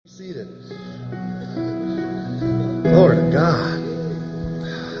Seated. Glory to God.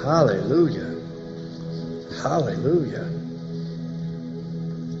 Hallelujah. Hallelujah.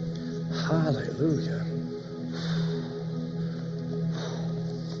 Hallelujah.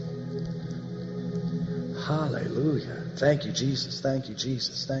 Hallelujah. Thank you, Jesus. Thank you,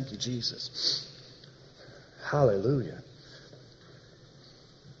 Jesus. Thank you, Jesus. Hallelujah.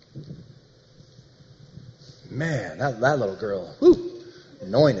 Man, that little girl, whew,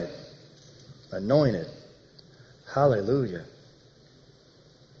 anointed. Anointed. Hallelujah.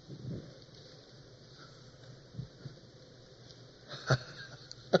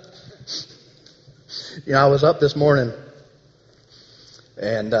 I was up this morning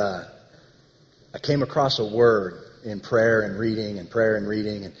and I came across a word in prayer and reading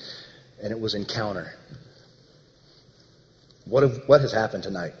and it was encounter. What has happened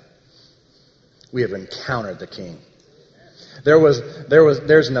tonight? We have encountered the King.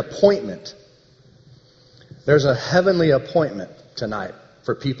 There's an appointment. There's a heavenly appointment tonight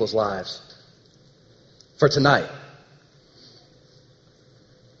for people's lives. For tonight.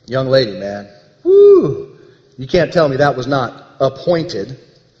 Young lady, man. Woo! You can't tell me that was not appointed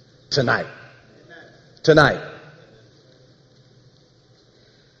tonight. Tonight.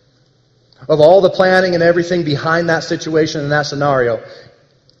 Of all the planning and everything behind that situation and that scenario,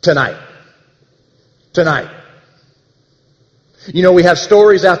 tonight. Tonight. We have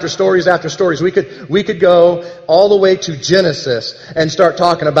stories after stories after stories. We could go all the way to Genesis and start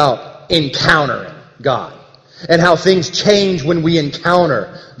talking about encountering God and how things change when we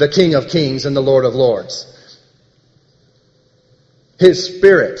encounter the King of Kings and the Lord of Lords. His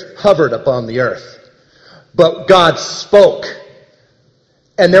Spirit hovered upon the earth, but God spoke,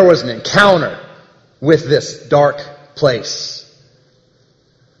 and there was an encounter with this dark place.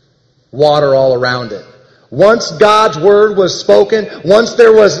 Water all around it. Once God's word was spoken, once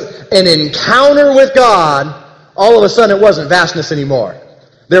there was an encounter with God, all of a sudden it wasn't vastness anymore.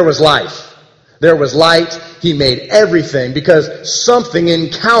 There was life. There was light. He made everything because something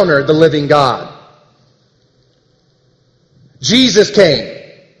encountered the living God. Jesus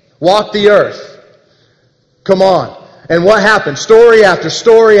came, walked the earth. Come on. And what happened? Story after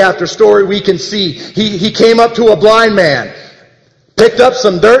story after story we can see. He came up to a blind man, picked up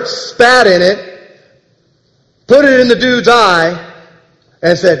some dirt, spat in it, put it in the dude's eye,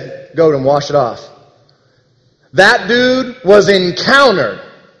 and said, go and wash it off. That dude was encountered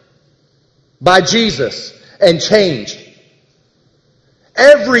by Jesus and changed.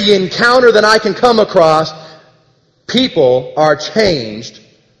 Every encounter that I can come across, people are changed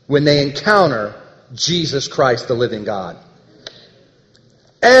when they encounter Jesus Christ, the living God.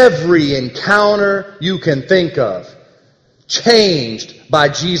 Every encounter you can think of, changed by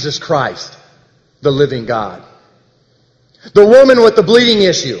Jesus Christ, the living God. The woman with the bleeding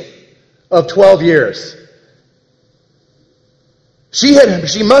issue of 12 years. She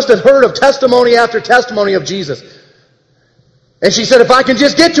must have heard of testimony after testimony of Jesus. And she said, if I can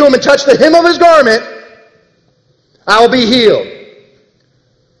just get to him and touch the hem of his garment, I'll be healed.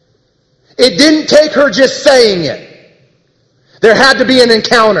 It didn't take her just saying it. There had to be an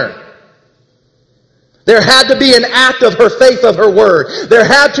encounter. There had to be an act of her faith, of her word. There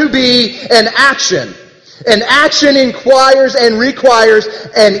had to be an action. An action inquires and requires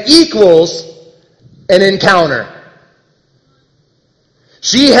and equals an encounter.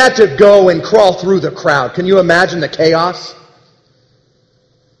 She had to go and crawl through the crowd. Can you imagine the chaos?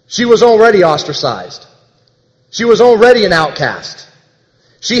 She was already ostracized. She was already an outcast.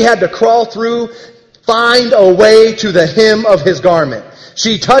 She had to crawl through, find a way to the hem of his garment.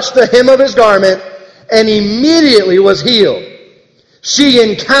 She touched the hem of his garment and immediately was healed. She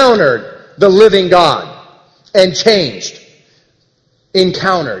encountered the living God and changed.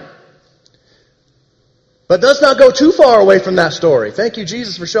 Encountered. But let's not go too far away from that story. Thank you,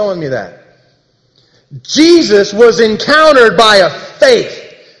 Jesus, for showing me that. Jesus was encountered by a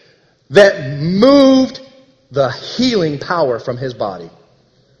faith that moved the healing power from his body.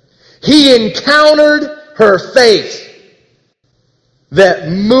 He encountered her faith that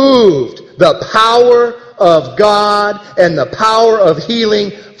moved the power of God and the power of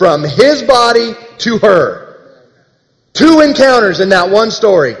healing from his body to her. 2 encounters in that one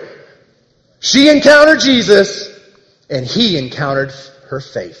story. She encountered Jesus, and he encountered her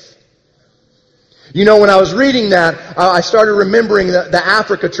faith. When I was reading that, I started remembering the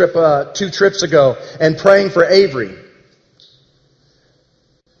Africa trip 2 trips ago and praying for Avery.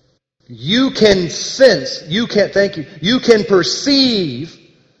 You can sense, you can perceive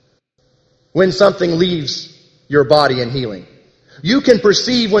when something leaves your body in healing. You can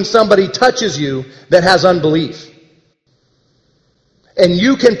perceive when somebody touches you that has unbelief. And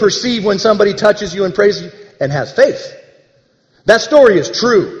you can perceive when somebody touches you and praises you and has faith. That story is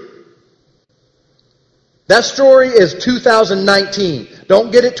true. That story is 2019.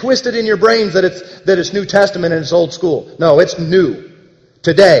 Don't get it twisted in your brains that it's New Testament and it's old school. No, it's new.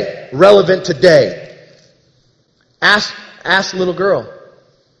 Today. Relevant today. Ask the little girl.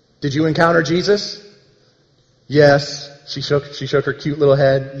 Did you encounter Jesus? Yes. She shook her cute little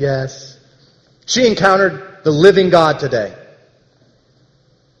head. Yes. She encountered the living God today.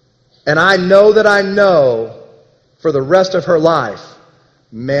 And I know for the rest of her life,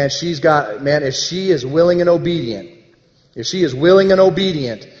 if she is willing and obedient,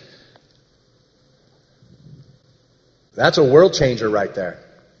 that's a world changer right there.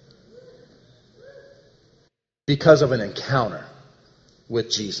 Because of an encounter with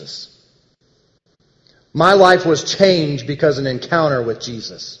Jesus. My life was changed because of an encounter with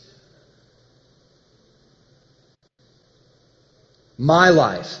Jesus. My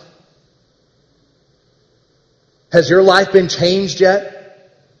life. Has your life been changed yet?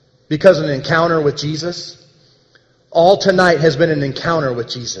 Because of an encounter with Jesus? All tonight has been an encounter with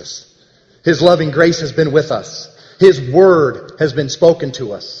Jesus. His loving grace has been with us. His word has been spoken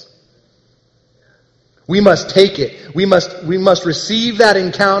to us. We must take it. We must receive that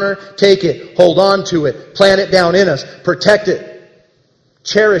encounter, take it, hold on to it, plant it down in us, protect it,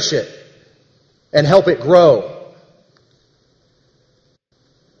 cherish it, and help it grow.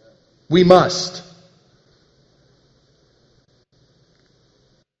 We must.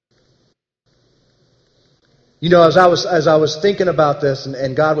 You know, as I was thinking about this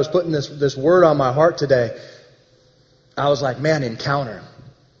and God was putting this word on my heart today, I was like, man, encounter.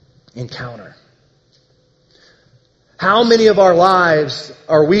 How many of our lives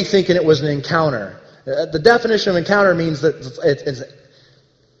are we thinking it was an encounter? The definition of encounter means that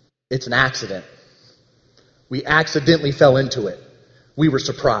it's an accident. We accidentally fell into it. We were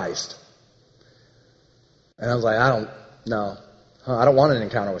surprised. And I was like, I don't want an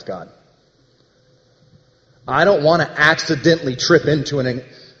encounter with God. I don't want to accidentally trip into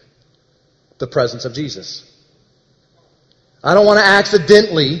the presence of Jesus. I don't want to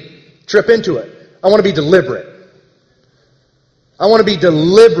accidentally trip into it. I want to be deliberate. I want to be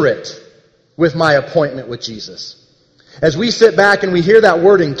deliberate with my appointment with Jesus. As we sit back and we hear that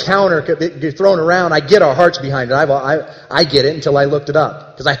word encounter get thrown around, I get our hearts behind it. I get it until I looked it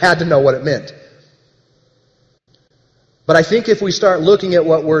up because I had to know what it meant. But I think if we start looking at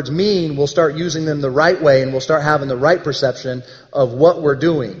what words mean, we'll start using them the right way and we'll start having the right perception of what we're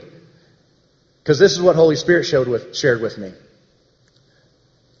doing. Because this is what Holy Spirit shared with me.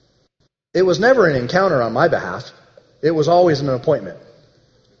 It was never an encounter on my behalf. It was always an appointment.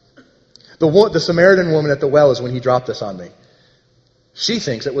 The Samaritan woman at the well is when he dropped this on me. She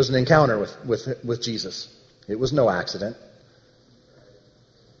thinks it was an encounter with Jesus. It was no accident.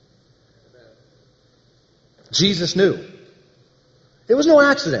 Jesus knew. It was no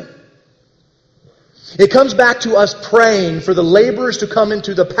accident. It comes back to us praying for the laborers to come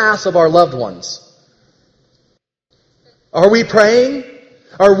into the paths of our loved ones. Are we praying?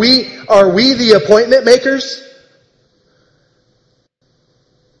 Are we the appointment makers?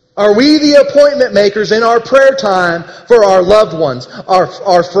 Are we the appointment makers in our prayer time for our loved ones,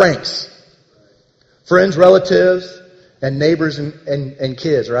 our friends? Friends, relatives, and neighbors and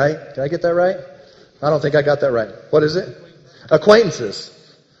kids, right? Did I get that right? I don't think I got that right. What is it? Acquaintances.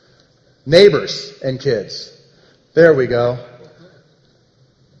 Neighbors and kids. There we go.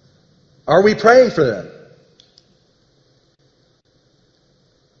 Are we praying for them?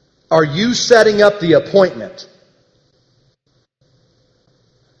 Are you setting up the appointment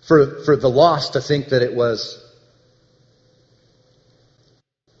for the lost to think that it was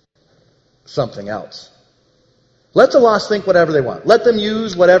something else? Let the lost think whatever they want. Let them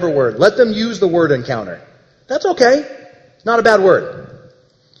use whatever word. Let them use the word encounter. That's okay. Not a bad word.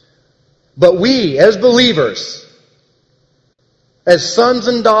 But we, as believers, as sons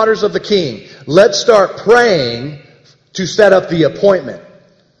and daughters of the King, let's start praying to set up the appointment.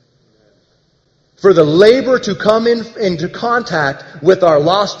 For the laborer to come into contact with our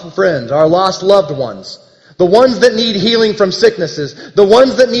lost friends, our lost loved ones. The ones that need healing from sicknesses. The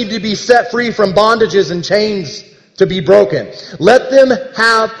ones that need to be set free from bondages and chains to be broken. Let them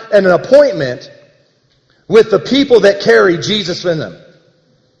have an appointment with the people that carry Jesus in them.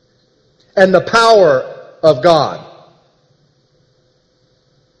 And the power of God.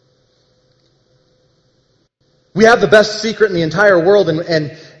 We have the best secret in the entire world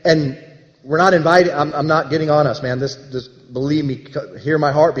and we're not invited. I'm not getting on us, man. This believe me, hear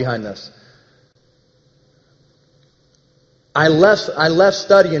my heart behind this. I left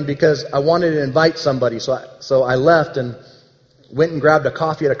studying because I wanted to invite somebody. So I left and Went and grabbed a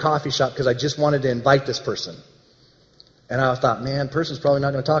coffee at a coffee shop because I just wanted to invite this person. And I thought, man, person's probably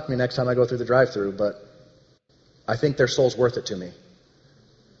not going to talk to me next time I go through the drive-thru, but I think their soul's worth it to me.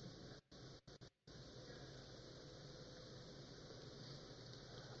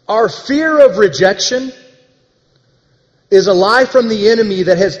 Our fear of rejection is a lie from the enemy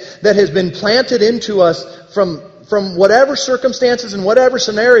that has been planted into us from whatever circumstances and whatever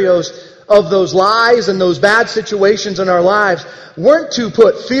scenarios of those lies and those bad situations in our lives weren't to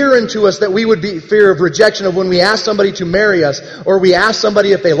put fear into us that we would be fear of rejection of when we ask somebody to marry us, or we ask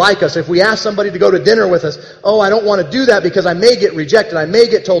somebody if they like us, if we ask somebody to go to dinner with us. Oh, I don't want to do that because I may get rejected. I may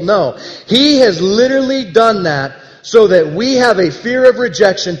get told no. He has literally done that so that we have a fear of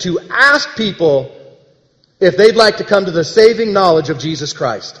rejection to ask people if they'd like to come to the saving knowledge of Jesus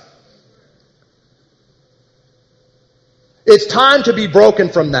Christ. It's time to be broken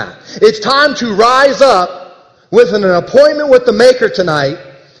from that. It's time to rise up with an appointment with the Maker tonight.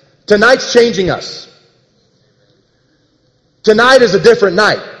 Tonight's changing us. Tonight is a different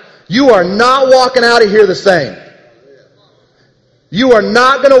night. You are not walking out of here the same. You are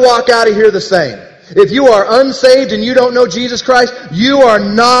not going to walk out of here the same. If you are unsaved and you don't know Jesus Christ, you are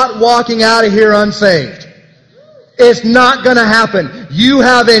not walking out of here unsaved. It's not going to happen. You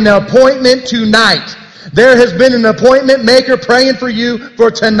have an appointment tonight. There has been an appointment maker praying for you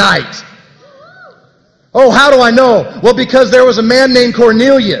for tonight. Oh, how do I know? Well, because there was a man named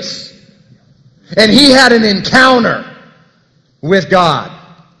Cornelius, and he had an encounter with God.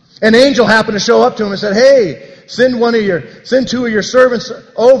 An angel happened to show up to him and said, hey, send two of your servants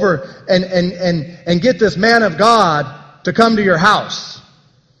over and get this man of God to come to your house.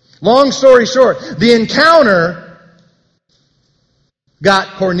 Long story short, the encounter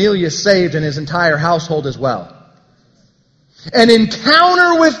got Cornelius saved and his entire household as well. An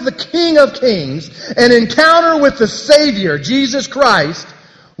encounter with the King of Kings, an encounter with the Savior, Jesus Christ,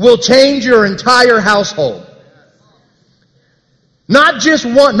 will change your entire household. Not just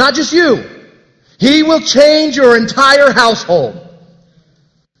one, not just you. He will change your entire household.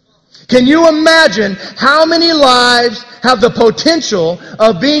 Can you imagine how many lives have the potential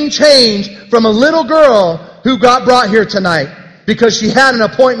of being changed from a little girl who got brought here tonight because she had an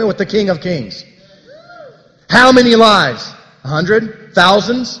appointment with the King of Kings? How many lives? 100?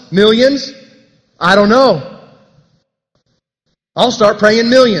 Thousands? Millions? I don't know. I'll start praying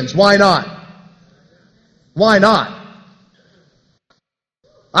millions. Why not? Why not?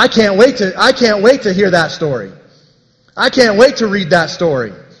 I can't wait to hear that story. I can't wait to read that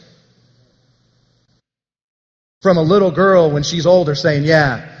story. From a little girl when she's older saying,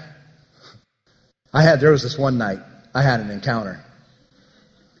 yeah, there was this one night I had an encounter.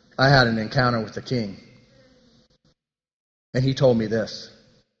 I had an encounter with the King. And he told me this.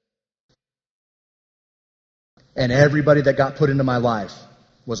 And everybody that got put into my life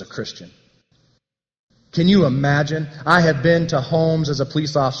was a Christian. Can you imagine? I have been to homes as a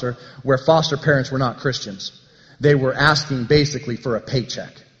police officer where foster parents were not Christians. They were asking basically for a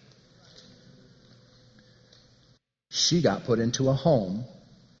paycheck. She got put into a home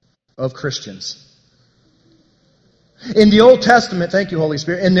of Christians. In the Old Testament, thank you, Holy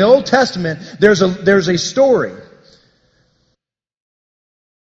Spirit. In the Old Testament, there's a story.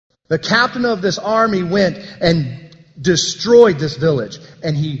 The captain of this army went and destroyed this village,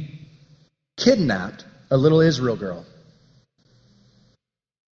 and he kidnapped a little Israel girl.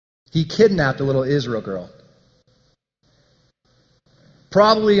 He kidnapped a little Israel girl.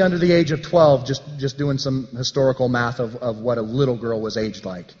 Probably under the age of 12, just doing some historical math of what a little girl was aged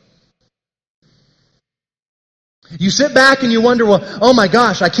like. You sit back and you wonder, well, oh my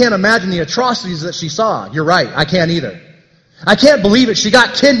gosh, I can't imagine the atrocities that she saw. You're right, I can't either. I can't believe it. She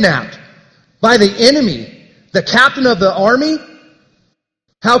got kidnapped by the enemy, the captain of the army.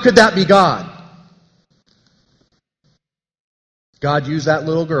 How could that be God? God used that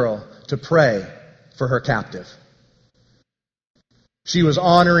little girl to pray for her captive. She was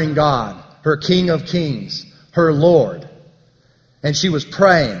honoring God, her King of Kings, her Lord. And she was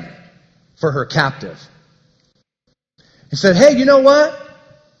praying for her captive. He said, hey, you know what?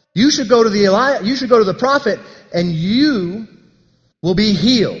 You should go to the prophet and you will be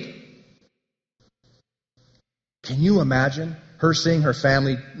healed. Can you imagine her seeing her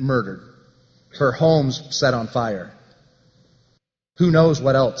family murdered, her homes set on fire? Who knows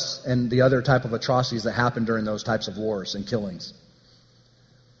what else and the other type of atrocities that happened during those types of wars and killings.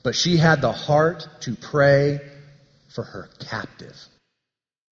 But she had the heart to pray for her captive.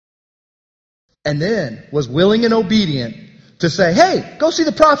 And then was willing and obedient to say, hey, go see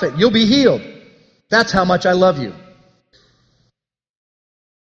the prophet. You'll be healed. That's how much I love you.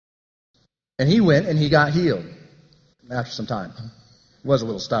 And he went and he got healed. after some time. Was a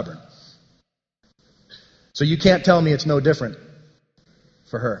little stubborn. So you can't tell me it's no different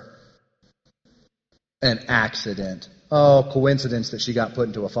for her. An accident. Oh, coincidence that she got put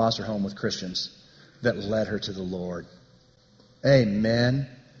into a foster home with Christians that led her to the Lord. Amen.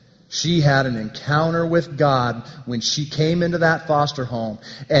 She had an encounter with God when she came into that foster home,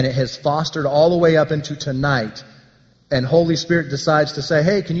 and it has fostered all the way up into tonight. And Holy Spirit decides to say,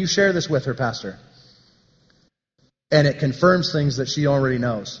 hey, can you share this with her, Pastor? And it confirms things that she already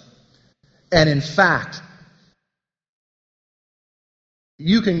knows. And in fact,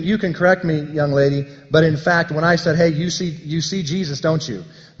 you can correct me, young lady, but in fact, when I said, hey, you see Jesus, don't you?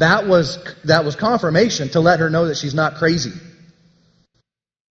 That was confirmation to let her know that she's not crazy.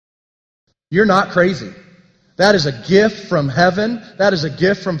 You're not crazy. That is a gift from heaven. That is a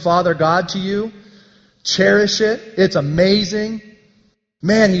gift from Father God to you. Cherish it. It's amazing.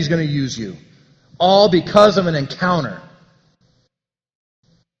 Man, He's going to use you. All because of an encounter.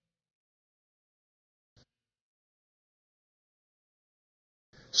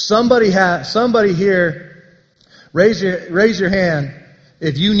 Somebody here, raise your hand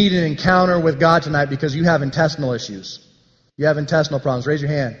if you need an encounter with God tonight because you have intestinal issues. You have intestinal problems. Raise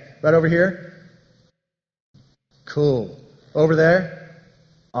your hand. Right over here? Cool. Over there?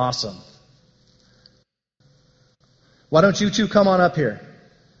 Awesome. Why don't you two come on up here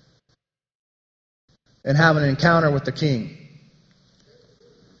and have an encounter with the King?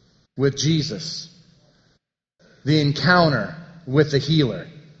 With Jesus. The encounter with the healer.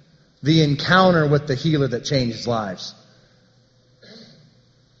 The encounter with the healer that changed lives.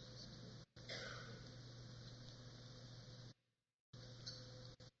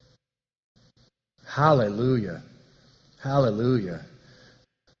 Hallelujah. Hallelujah.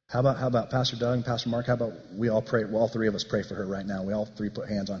 How about Pastor Doug and Pastor Mark? How about we all pray? Well, all three of us pray for her right now. We all three put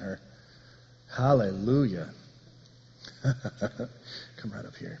hands on her. Hallelujah. Come right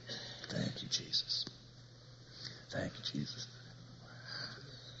up here. Thank you, Jesus. Thank you, Jesus.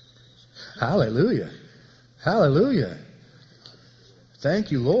 Hallelujah. Hallelujah.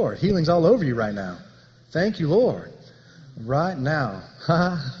 Thank you, Lord. Healing's all over you right now. Thank you, Lord. Right now.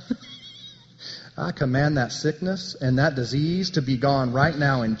 I command that sickness and that disease to be gone right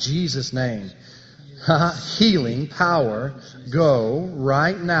now in Jesus' name. Healing power go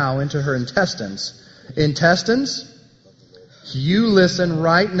right now into her intestines. Intestines, you listen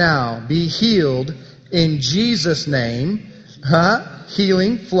right now. Be healed in Jesus' name.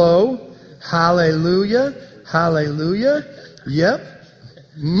 Healing flow. Hallelujah. Hallelujah. Yep.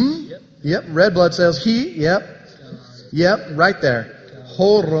 Yep. Red blood cells. Yep. Right there.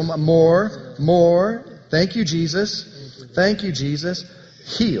 More. Thank you, Jesus. Thank you, Jesus.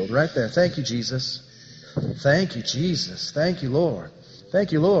 Healed right there. Thank you, Jesus. Thank you, Jesus. Thank you, Lord.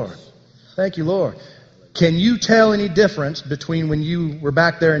 Thank you, Lord. Thank you, Lord. Can you tell any difference between when you were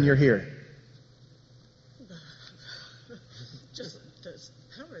back there and you're here? Just the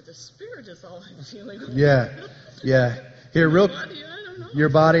power of the Spirit is all I'm feeling. Yeah. Here, your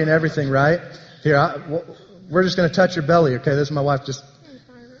body and everything, right? Here, we're just going to touch your belly, okay? This is my wife.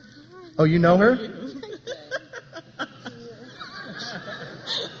 Oh, you know her?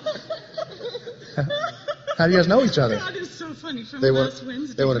 How do you guys know each other? God is so funny. From They last want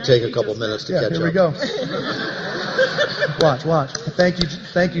Wednesday to night, take a he couple just minutes to Yeah, catch here up. we go. Watch.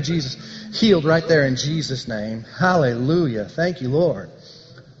 Thank you, Jesus. Healed right there in Jesus' name. Hallelujah. Thank you, Lord.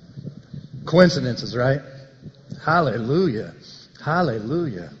 Coincidences, right? Hallelujah.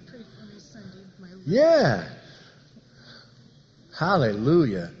 Hallelujah. Yeah.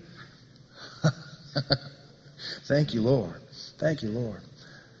 Hallelujah. Thank you, Lord. Thank you, Lord.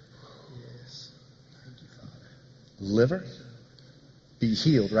 Liver, be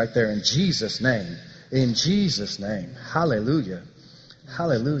healed right there in Jesus' name. In Jesus' name. Hallelujah.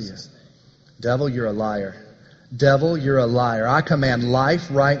 Hallelujah. Devil, you're a liar. Devil, you're a liar. I command life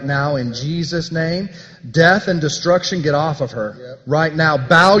right now in Jesus' name. Death and destruction, get off of her. Right now,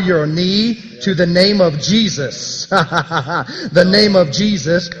 bow your knee to the name of Jesus. The name of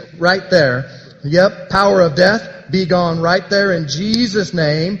Jesus, right there. Yep, power of death, be gone right there in Jesus'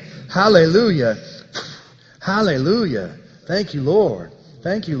 name. Hallelujah. Hallelujah. Thank you, Lord.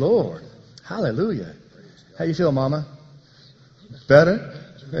 Thank you, Lord. Hallelujah. How you feel, Mama? Better?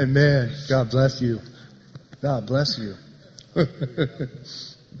 Amen. God bless you. God bless you.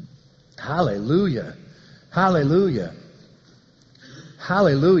 Hallelujah. Hallelujah.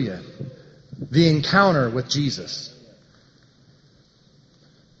 Hallelujah. The encounter with Jesus.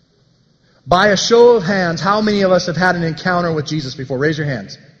 By a show of hands, how many of us have had an encounter with Jesus before? Raise your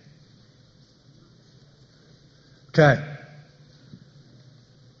hands. Okay.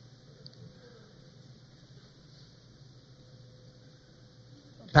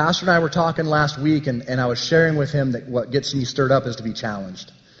 Pastor and I were talking last week, and I was sharing with him that what gets me stirred up is to be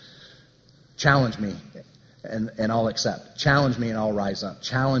challenged. Challenge me, and I'll accept. Challenge me, and I'll rise up.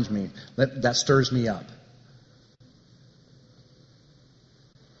 Challenge me. That stirs me up.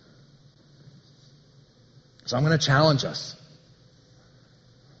 So I'm going to challenge us.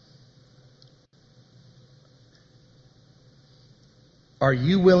 Are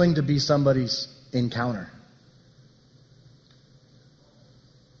you willing to be somebody's encounter?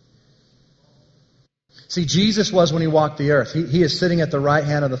 See, Jesus was when he walked the earth. He is sitting at the right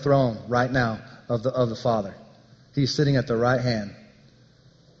hand of the throne right now of the Father. He's sitting at the right hand.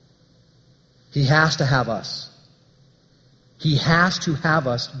 He has to have us. He has to have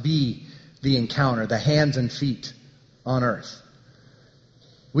us be the encounter, the hands and feet on earth.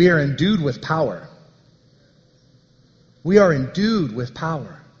 We are endued with power. We are endued with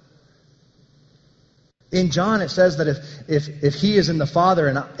power. In John, it says that if he is in the Father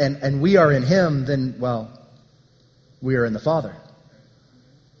and we are in him, then, well, we are in the Father.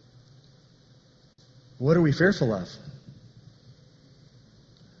 What are we fearful of?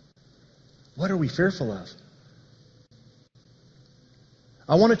 What are we fearful of?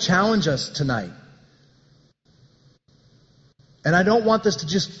 I want to challenge us tonight. And I don't want this to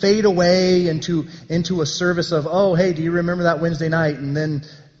just fade away into a service of, oh, hey, do you remember that Wednesday night? And then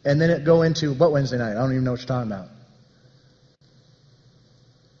it go into, what Wednesday night? I don't even know what you're talking about.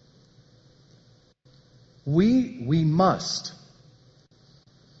 We must,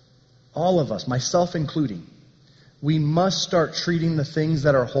 all of us, myself including, we must start treating the things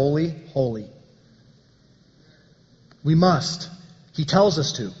that are holy, holy. We must. He tells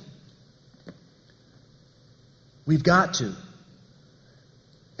us to. We've got to.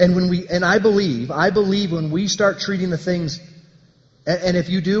 And I believe when we start treating the things, and if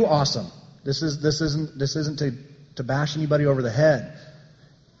you do, awesome. This isn't to bash anybody over the head.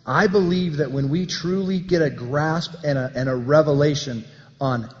 I believe that when we truly get a grasp and a revelation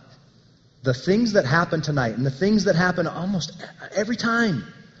on the things that happen tonight and the things that happen almost every time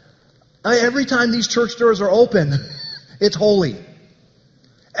these church doors are open, it's holy.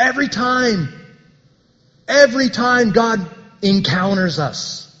 Every time God encounters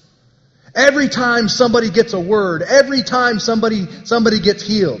us. Every time somebody gets a word, every time somebody gets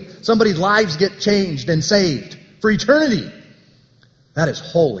healed, somebody's lives get changed and saved for eternity, that is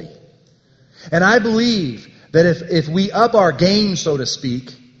holy. And I believe that if we up our game, so to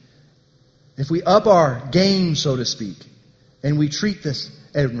speak, and we treat this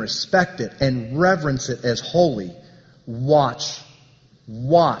and respect it and reverence it as holy, watch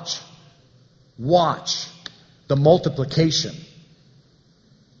the multiplication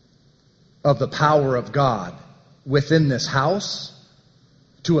of the power of God within this house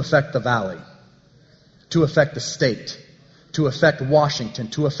to affect the valley, to affect the state, to affect Washington,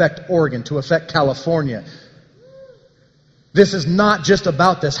 to affect Oregon, to affect California. This is not just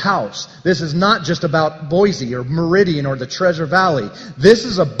about this house. This is not just about Boise or Meridian or the Treasure Valley. This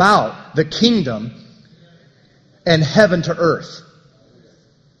is about the kingdom and heaven to earth.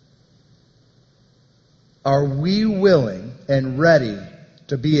 Are we willing and ready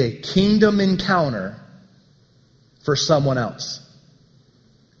to be a kingdom encounter for someone else?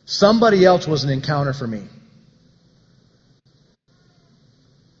 Somebody else was an encounter for me.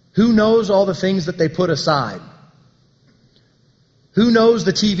 Who knows all the things that they put aside? Who knows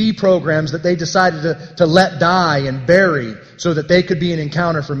the TV programs that they decided to let die and bury so that they could be an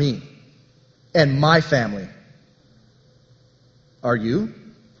encounter for me and my family? Are you?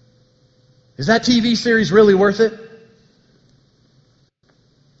 Is that TV series really worth it?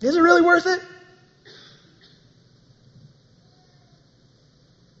 Is it really worth it?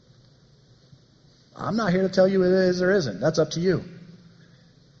 I'm not here to tell you it is or isn't. That's up to you.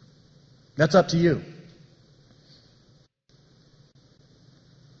 That's up to you.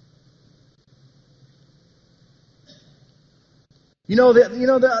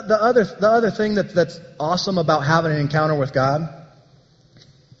 The other thing that's awesome about having an encounter with God.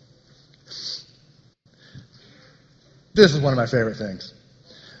 This is one of my favorite things.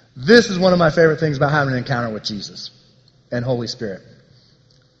 This is one of my favorite things about having an encounter with Jesus and Holy Spirit.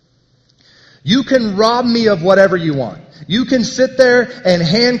 You can rob me of whatever you want. You can sit there and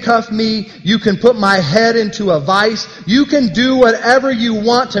handcuff me. You can put my head into a vice. You can do whatever you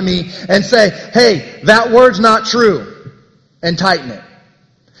want to me and say, hey, that word's not true, and tighten it.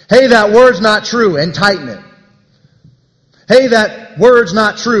 Hey, that word's not true, and tighten it. Hey, that word's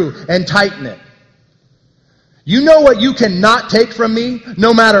not true, and tighten it. You know what you cannot take from me?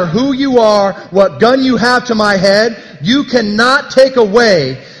 No matter who you are, what gun you have to my head, you cannot take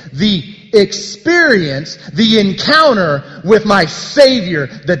away the experience, the encounter with my Savior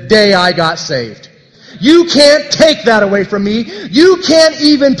the day I got saved. You can't take that away from me. You can't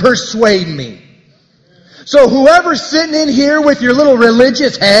even persuade me. So whoever's sitting in here with your little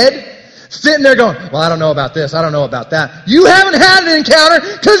religious head, sitting there going, well, I don't know about this, I don't know about that. You haven't had an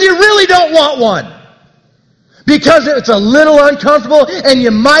encounter because you really don't want one. Because it's a little uncomfortable and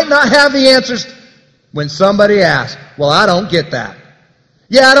you might not have the answers when somebody asks, well, I don't get that.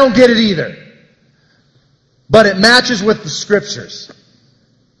 Yeah, I don't get it either. But it matches with the Scriptures.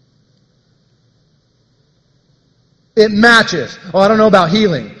 It matches. Oh, I don't know about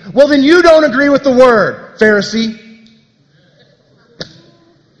healing. Well, then you don't agree with the Word, Pharisee.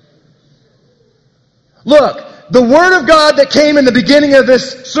 Look, the Word of God that came in the beginning of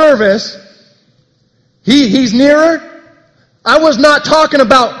this service, He's nearer. I was not talking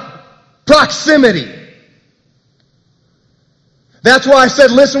about proximity. That's why I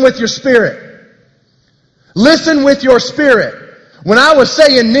said listen with your spirit. Listen with your spirit. When I was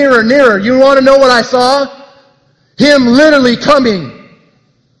saying nearer, nearer, you want to know what I saw? Him literally coming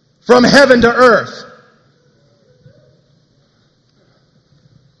from heaven to earth.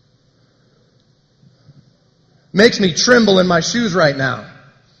 Makes me tremble in my shoes right now.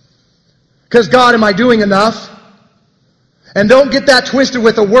 Because God, am I doing enough? And don't get that twisted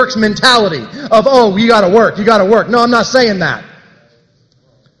with a works mentality of, oh, you gotta work, you gotta work. No, I'm not saying that.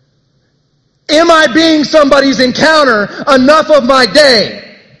 Am I being somebody's encounter enough of my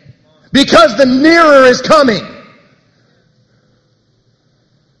day? Because the nearer is coming.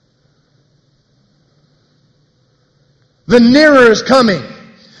 The nearer is coming.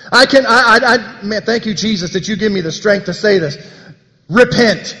 Man, thank you, Jesus, that you give me the strength to say this.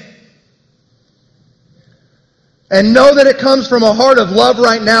 Repent. And know that it comes from a heart of love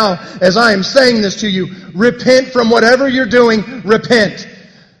right now as I am saying this to you. Repent from whatever you're doing. Repent.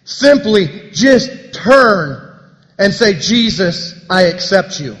 Simply just turn and say, Jesus, I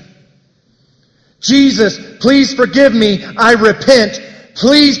accept you. Jesus, please forgive me. I repent.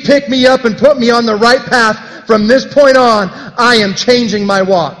 Please pick me up and put me on the right path. From this point on, I am changing my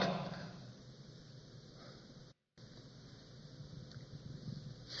walk.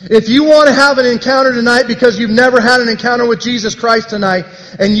 If you want to have an encounter tonight because you've never had an encounter with Jesus Christ tonight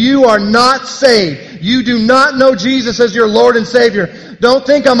and you are not saved, you do not know Jesus as your Lord and Savior, don't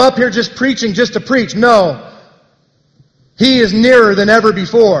think I'm up here just preaching just to preach. No. He is nearer than ever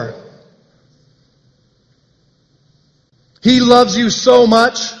before. He loves you so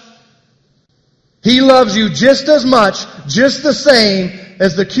much. He loves you just as much, just the same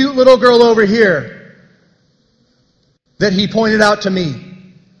as the cute little girl over here that He pointed out to me.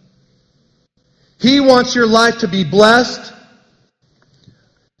 He wants your life to be blessed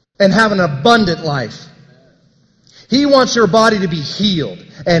and have an abundant life. He wants your body to be healed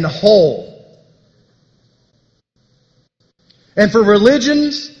and whole. And for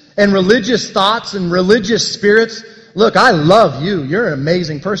religions and religious thoughts and religious spirits, look, I love you. You're an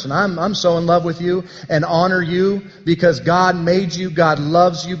amazing person. I'm so in love with you and honor you because God made you, God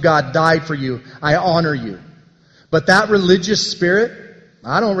loves you, God died for you. I honor you. But that religious spirit,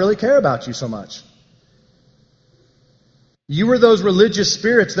 I don't really care about you so much. You were those religious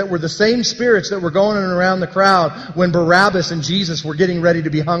spirits that were the same spirits that were going around the crowd when Barabbas and Jesus were getting ready to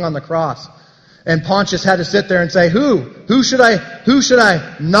be hung on the cross. And Pontius had to sit there and say, Who should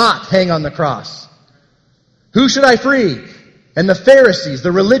I not hang on the cross? Who should I free? And the Pharisees,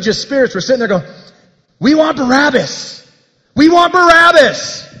 the religious spirits, were sitting there going, we want Barabbas. We want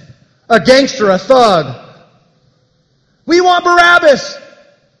Barabbas. A gangster, a thug. We want Barabbas.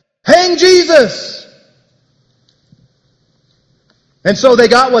 Hang Jesus. And so they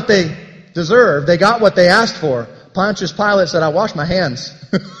got what they deserved. They got what they asked for. Pontius Pilate said, I wash my hands.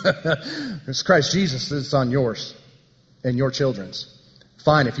 It's Christ Jesus. It's on yours and your children's.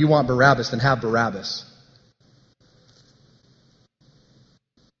 Fine, if you want Barabbas, then have Barabbas.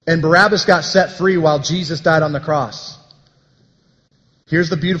 And Barabbas got set free while Jesus died on the cross. Here's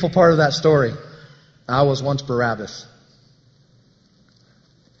the beautiful part of that story. I was once Barabbas.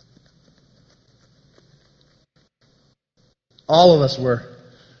 All of us were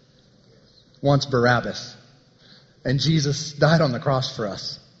once Barabbas. And Jesus died on the cross for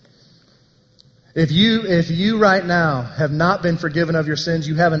us. If you right now have not been forgiven of your sins,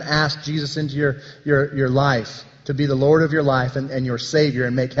 you haven't asked Jesus into your life to be the Lord of your life and your Savior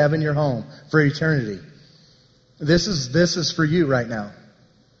and make heaven your home for eternity. This is for you right now.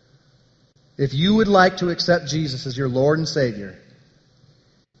 If you would like to accept Jesus as your Lord and Savior,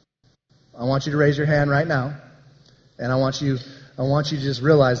 I want you to raise your hand right now. And I want you to just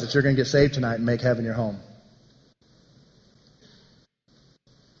realize that you're going to get saved tonight and make heaven your home.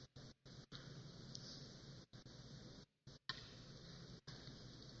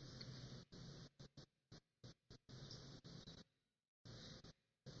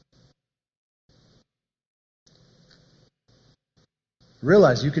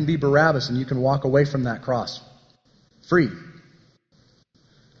 Realize you can be Barabbas and you can walk away from that cross. Free.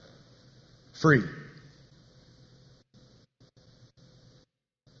 Free.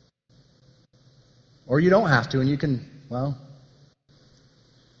 Or you don't have to, and you can, well,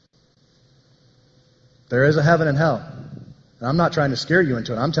 there is a heaven and hell. And I'm not trying to scare you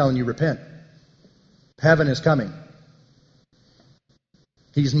into it. I'm telling you, repent. Heaven is coming.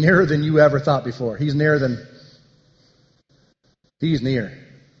 He's nearer than you ever thought before. He's near.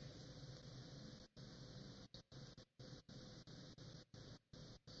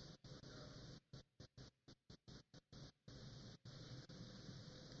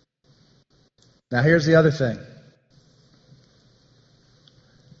 Now here's the other thing.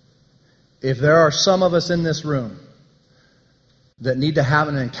 If there are some of us in this room that need to have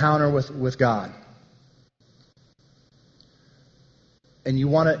an encounter with God, and you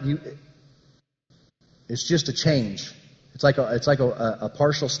want to, it's just a change. It's like a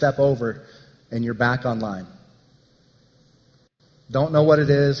partial step over, and you're back online. Don't know what it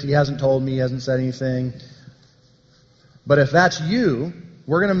is. He hasn't told me. He hasn't said anything. But if that's you,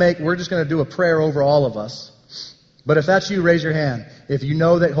 we're just going to do a prayer over all of us. But if that's you, raise your hand. If you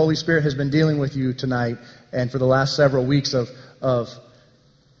know that Holy Spirit has been dealing with you tonight and for the last several weeks of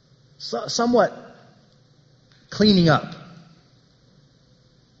somewhat cleaning up.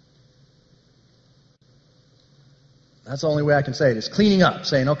 That's the only way I can say it, is cleaning up.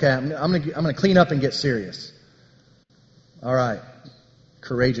 Saying, okay, I'm going to clean up and get serious. All right.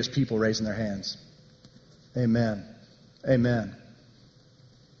 Courageous people raising their hands. Amen. Amen.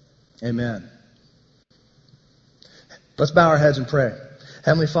 Amen. Let's bow our heads and pray.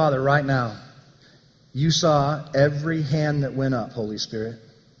 Heavenly Father, right now, you saw every hand that went up, Holy Spirit.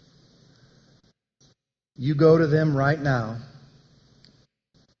 You go to them right now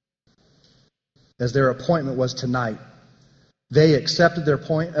as their appointment was tonight. They accepted their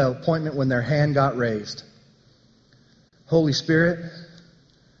appointment when their hand got raised. Holy Spirit,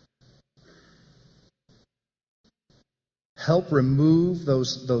 help remove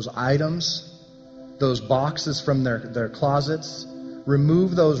those items, those boxes from their closets.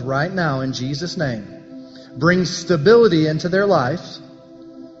 Remove those right now in Jesus' name. Bring stability into their life.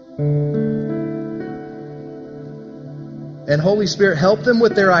 And Holy Spirit, help them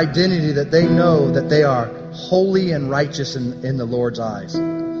with their identity, that they know that they are holy and righteous in the Lord's eyes. And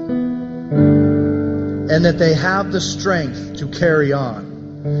that they have the strength to carry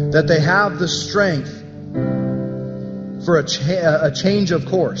on. That they have the strength for a change of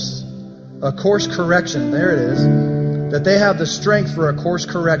course. A course correction. There it is. That they have the strength for a course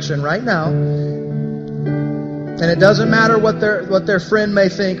correction right now. And it doesn't matter what their friend may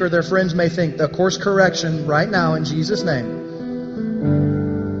think or their friends may think. The course correction right now in Jesus' name.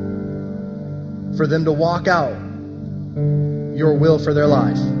 For them to walk out your will for their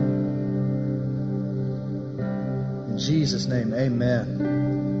life. In Jesus' name,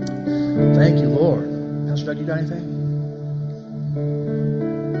 amen. Thank you, Lord. Pastor Doug, you got anything?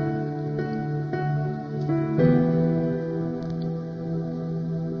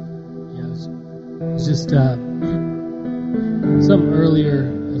 Just some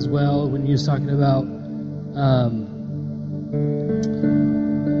earlier as well when you was talking about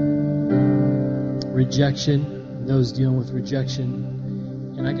rejection, those dealing with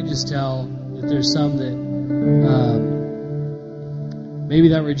rejection, and I can just tell that there's some that maybe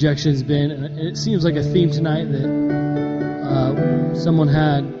that rejection's been, and it seems like a theme tonight that someone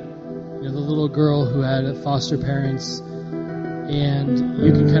had, the little girl who had foster parents, and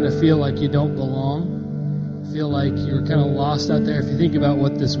you can kind of feel like you don't belong. Feel like you're kind of lost out there. If you think about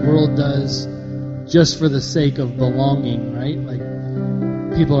what this world does just for the sake of belonging, right? Like,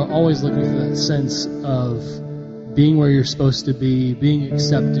 people are always looking for that sense of being where you're supposed to be, being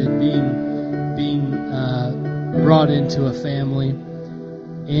accepted, being brought into a family.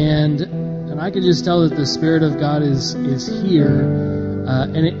 And I can just tell that the Spirit of God is here.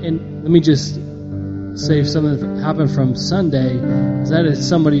 And let me just say something that happened from Sunday. Is that is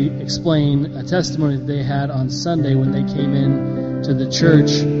somebody explain a testimony that they had on Sunday when they came in to the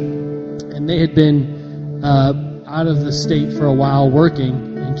church, and they had been out of the state for a while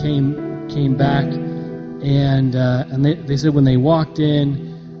working, and came back, and they said when they walked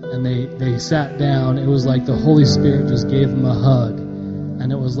in and they sat down, it was like the Holy Spirit just gave them a hug,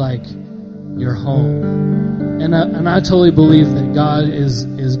 and it was like, you're home. And I totally believe that God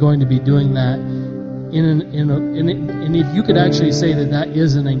is going to be doing that. And if you could actually say that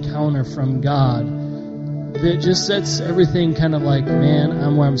is an encounter from God, that just sets everything kind of like, man,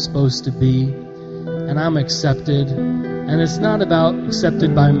 I'm where I'm supposed to be, and I'm accepted. And it's not about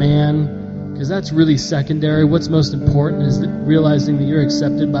accepted by man, because that's really secondary. What's most important is realizing that you're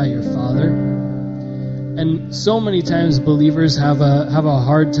accepted by your Father. And so many times believers have a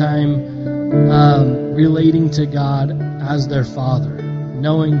hard time relating to God as their Father,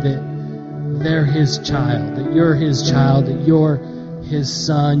 knowing that they're His child, that you're His child, that you're His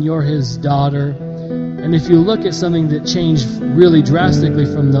son, you're His daughter. And if you look at something that changed really drastically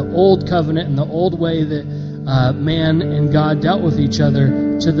from the old covenant and the old way that man and God dealt with each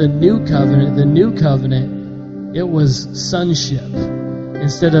other to the new covenant, it was sonship.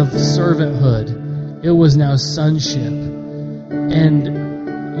 Instead of servanthood, it was now sonship. And,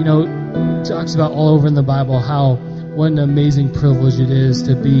 it talks about all over in the Bible what an amazing privilege it is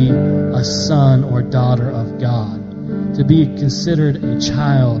to be a son or daughter of God, to be considered a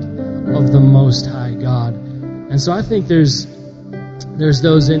child of the Most High God. And so I think there's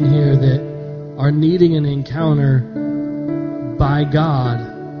those in here that are needing an encounter by God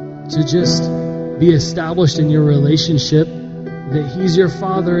to just be established in your relationship that He's your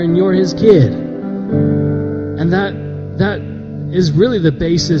Father and you're His kid. And that is really the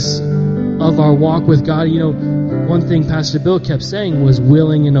basis of our walk with God. One thing Pastor Bill kept saying was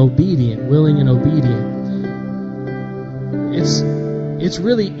willing and obedient. It's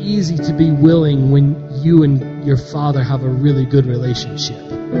really easy to be willing when you and your Father have a really good relationship.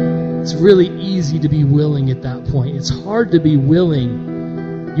 It's really easy to be willing at that point. It's hard to be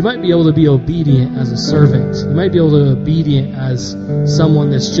willing. You might be able to be obedient as a servant. You might be able to be obedient as someone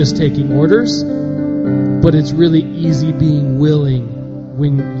that's just taking orders. But it's really easy being willing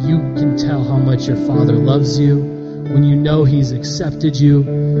when you can tell how much your Father loves you, when you know He's accepted you,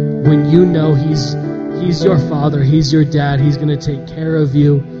 when you know He's your Father, He's your dad, He's going to take care of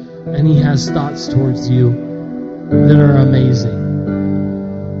you, and He has thoughts towards you that are amazing.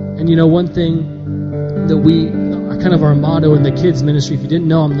 And one thing that we are kind of our motto in the kids ministry, if you didn't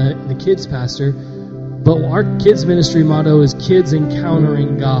know, I'm the kids pastor, but our kids ministry motto is kids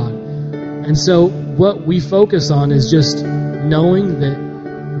encountering God. And so what we focus on is just knowing that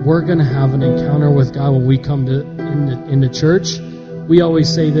we're going to have an encounter with God when we come into church. We always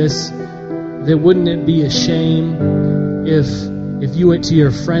say this, that wouldn't it be a shame if you went to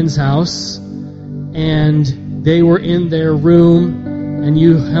your friend's house and they were in their room and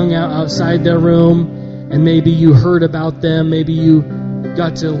you hung out outside their room and maybe you heard about them, maybe you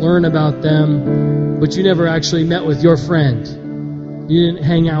got to learn about them, but you never actually met with your friend. You didn't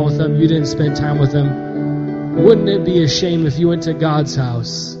hang out with them, you didn't spend time with them. Wouldn't it be a shame if you went to God's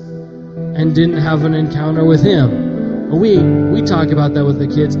house and didn't have an encounter with Him? We talk about that with the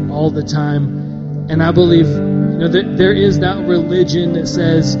kids all the time, and I believe that there is that religion that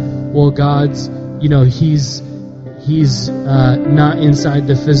says, well, God's He's not inside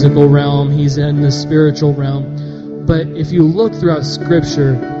the physical realm, He's in the spiritual realm. But if you look throughout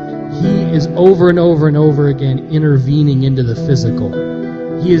Scripture, He is over and over and over again intervening into the physical.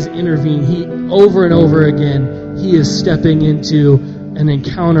 He is intervening. Over and over again, He is stepping into an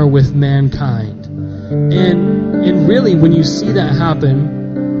encounter with mankind. And really, when you see that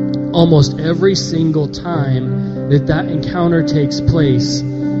happen, almost every single time that encounter takes place,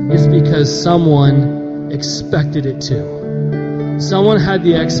 it's because someone expected it to. Someone had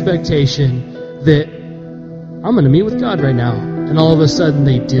the expectation that I'm going to meet with God right now, and all of a sudden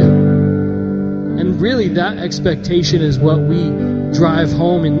they do. And really, that expectation is what we drive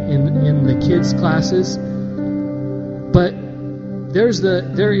home in the kids' classes. But there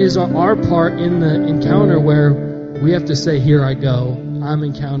is our part in the encounter where we have to say, here I go. I'm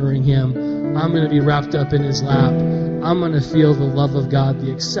encountering Him. I'm going to be wrapped up in His lap. I'm going to feel the love of God,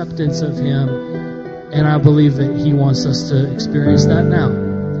 the acceptance of Him. And I believe that He wants us to experience that now.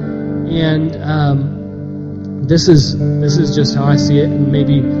 And this is just how I see it. And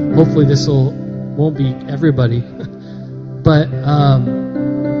maybe, hopefully, won't be everybody. But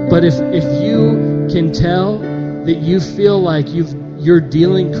if you can tell that you feel like you're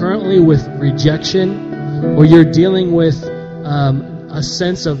dealing currently with rejection, or you're dealing with a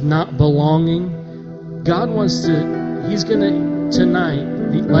sense of not belonging, God wants to, He's going to, tonight,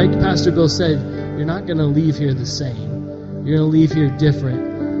 like Pastor Bill said, you're not going to leave here the same. You're going to leave here different.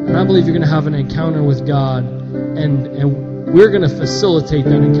 And I believe you're going to have an encounter with God, and we're going to facilitate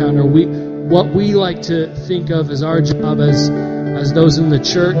that encounter. What we like to think of as our job as those in the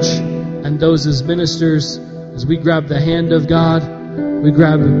church and those as ministers, is we grab the hand of God, we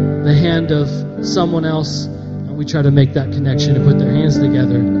grab the hand of someone else, and we try to make that connection and put their hands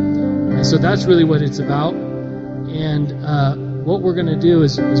together. And so that's really what it's about. And what we're going to do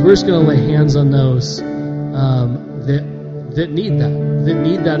is we're just going to lay hands on those that need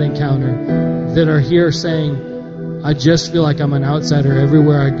that encounter, that are here saying, I just feel like I'm an outsider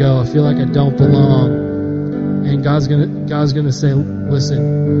everywhere I go. I feel like I don't belong. And God's gonna say,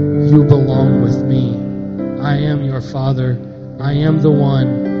 listen, you belong with me. I am your Father. I am the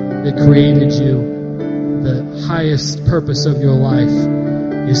one that created you. The highest purpose of your life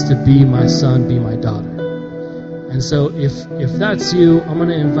is to be my son, be my daughter. And so if that's you, I'm going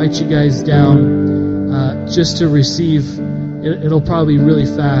to invite you guys down just to receive. It'll probably be really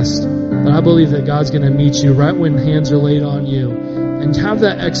fast, but I believe that God's going to meet you right when hands are laid on you. And have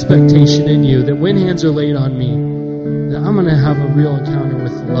that expectation in you that when hands are laid on me, that I'm going to have a real encounter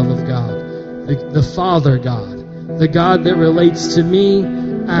with the love of God, the Father God, the God that relates to me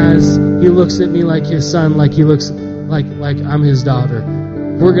as He looks at me like His son, like He looks like I'm His daughter.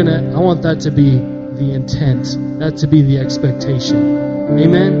 I want that to be the intent, that to be the expectation.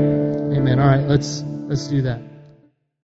 Amen? Amen. All right, let's do that.